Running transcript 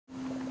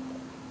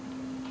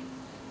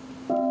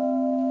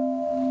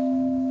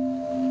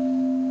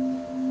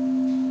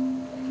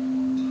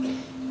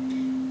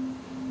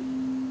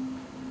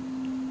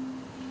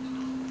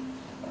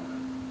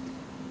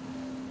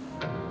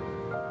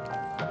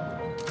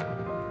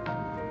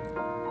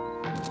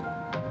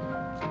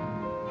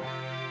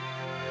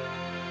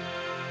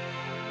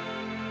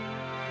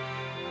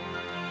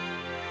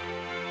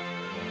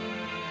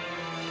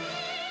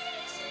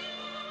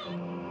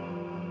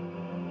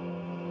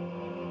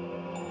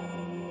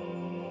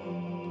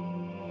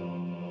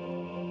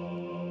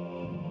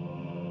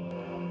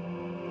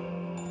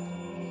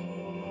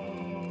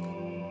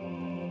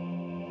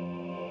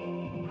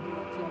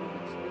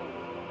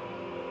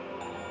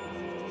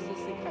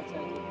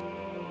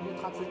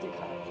自己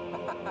看。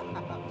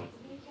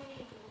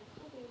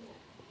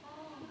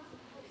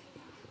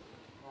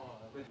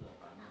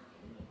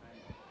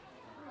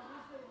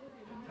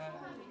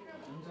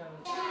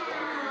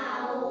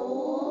下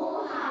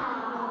午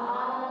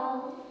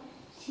好，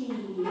起。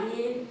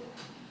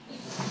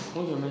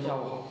同学们下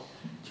午好，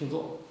请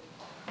坐。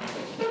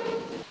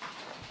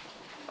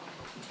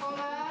我们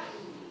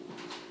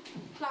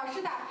老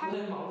师打开。在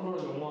马路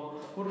上有吗？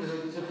我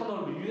只看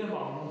到驴在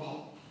马路上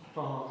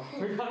跑，啊，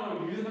没看到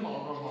驴在马路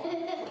上跑。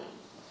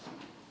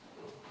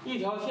一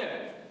条线，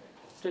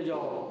这叫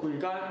轨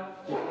杆，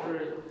也就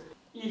是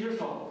一只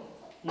手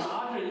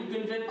拿着一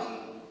根针。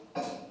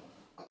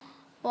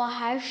我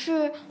还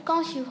是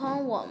更喜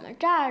欢我们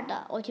这儿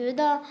的，我觉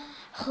得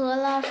何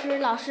老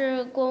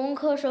师国文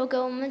课时候给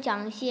我们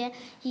讲一些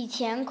以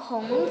前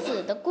孔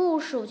子的故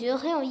事，我觉得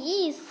很有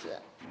意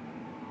思。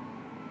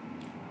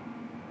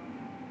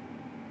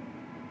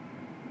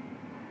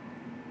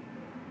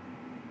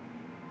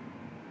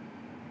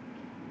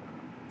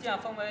剑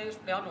分为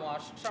2种啊，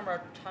上面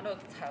缠着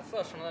彩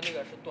色绳的那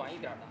个是短一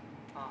点的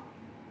啊，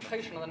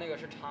黑绳的那个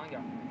是长一点。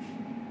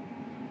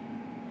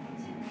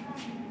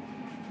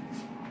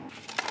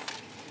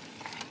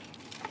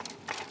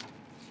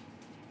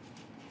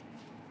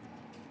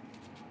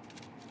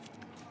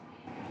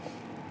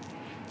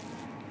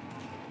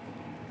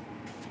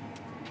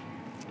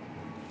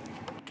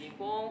引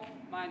弓，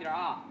慢一点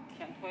啊，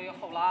前推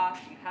后拉，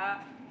引开，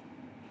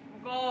不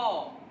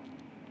够。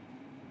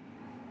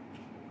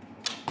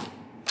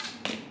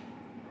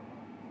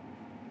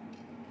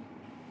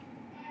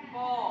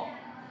够，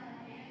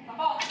打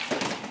爆。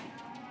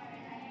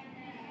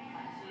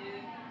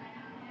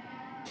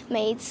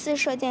每一次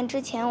射箭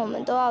之前，我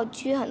们都要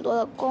鞠很多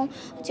的躬。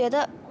我觉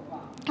得，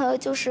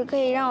就是可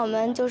以让我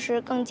们就是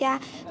更加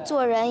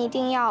做人一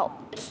定要，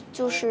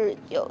就是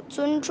有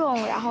尊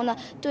重，然后呢，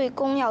对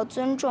弓要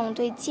尊重，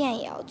对箭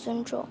也要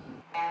尊重。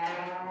别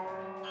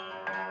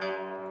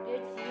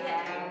急，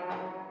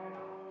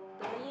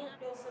读音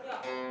646。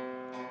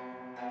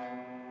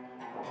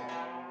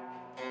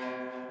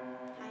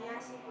寒鸦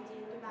西附近，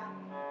对吧？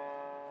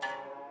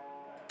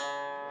不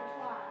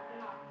错啊，很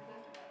好。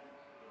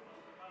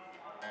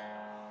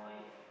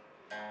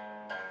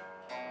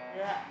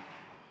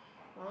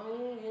王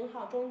云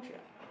浩终止。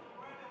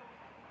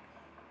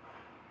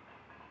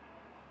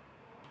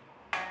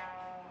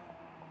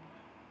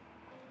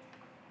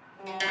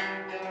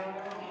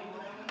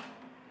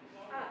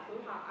很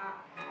好啊。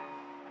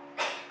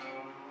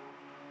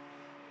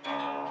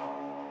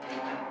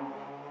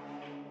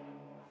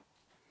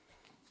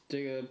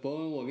这个博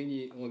文我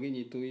给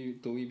你读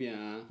一遍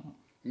啊，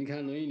你看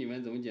《论语》里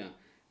面怎么讲？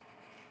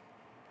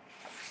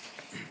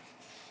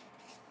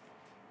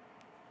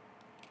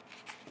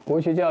国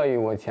学教育，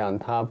我想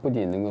它不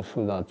仅能够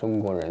塑造中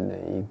国人的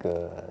一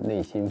个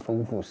内心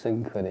丰富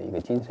深刻的一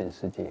个精神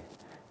世界，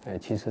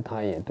其实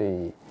它也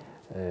对，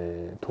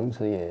同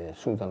时也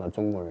塑造了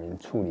中国人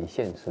处理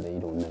现实的一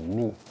种能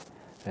力，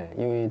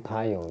因为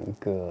它有一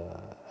个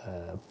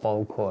包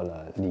括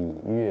了礼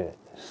乐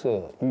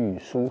射御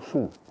书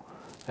数，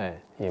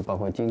也包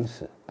括经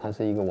史，它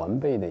是一个完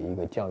备的一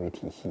个教育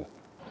体系。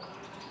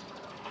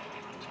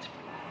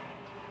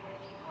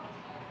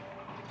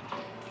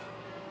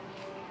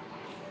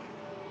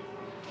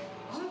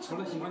除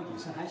了喜欢底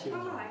色，还喜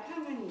欢什么？来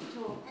看看你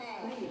就可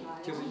以了。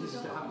就是意思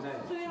是他们在带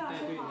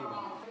队那个。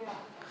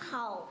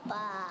好吧。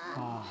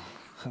啊，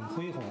很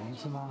恢宏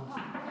是吗？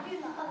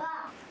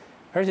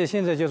而且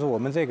现在就是我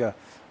们这个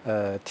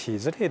体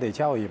制类的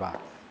教育吧，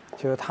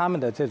就是他们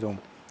的这种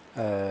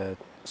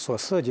所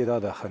涉及到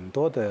的很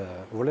多的，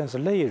无论是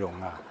内容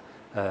啊，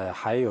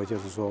还有就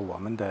是说我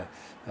们的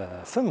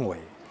氛围，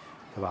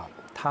对吧？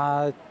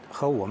它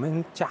和我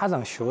们家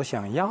长所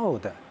想要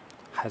的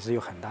还是有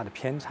很大的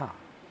偏差，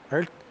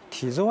而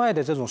体制外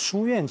的这种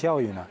书院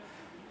教育呢，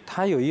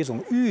它有一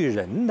种育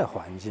人的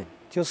环境，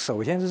就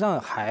首先是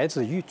让孩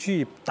子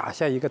打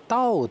下一个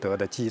道德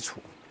的基础。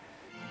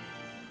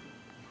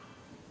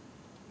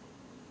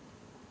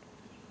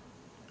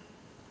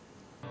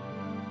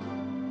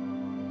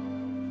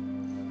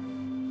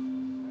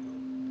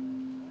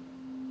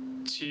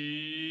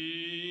请。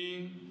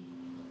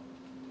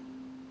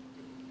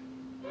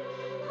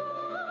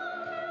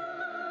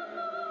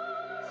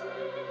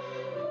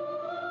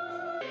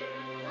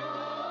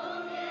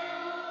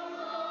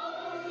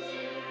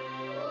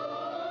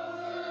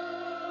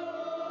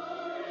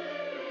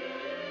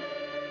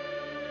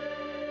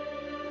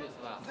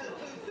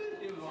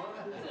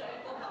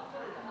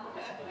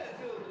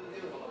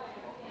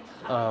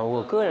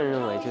我个人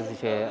认为，就是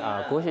说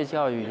国学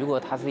教育如果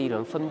它是一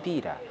种封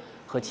闭的，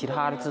和其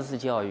他的知识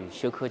教育、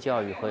学科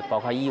教育和包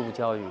括义务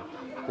教育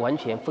完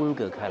全分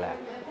隔开来，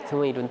成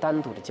为一种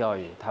单独的教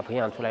育，它培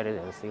养出来的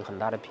人是有很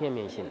大的片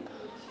面性，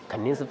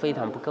肯定是非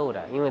常不够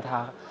的，因为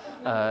它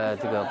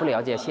这个不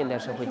了解现代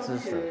社会知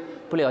识，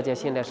不了解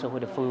现代社会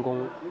的分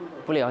工，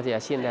不了解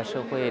现代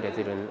社会的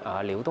这种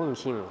流动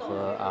性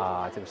和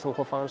这个生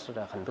活方式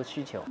的很多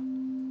需求。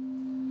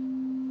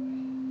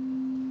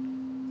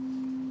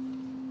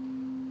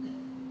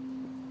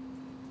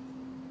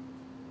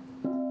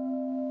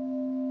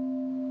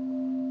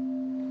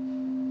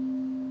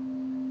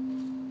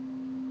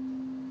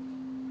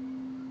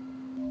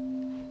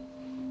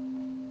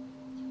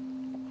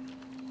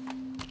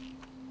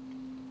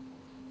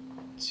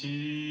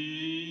心。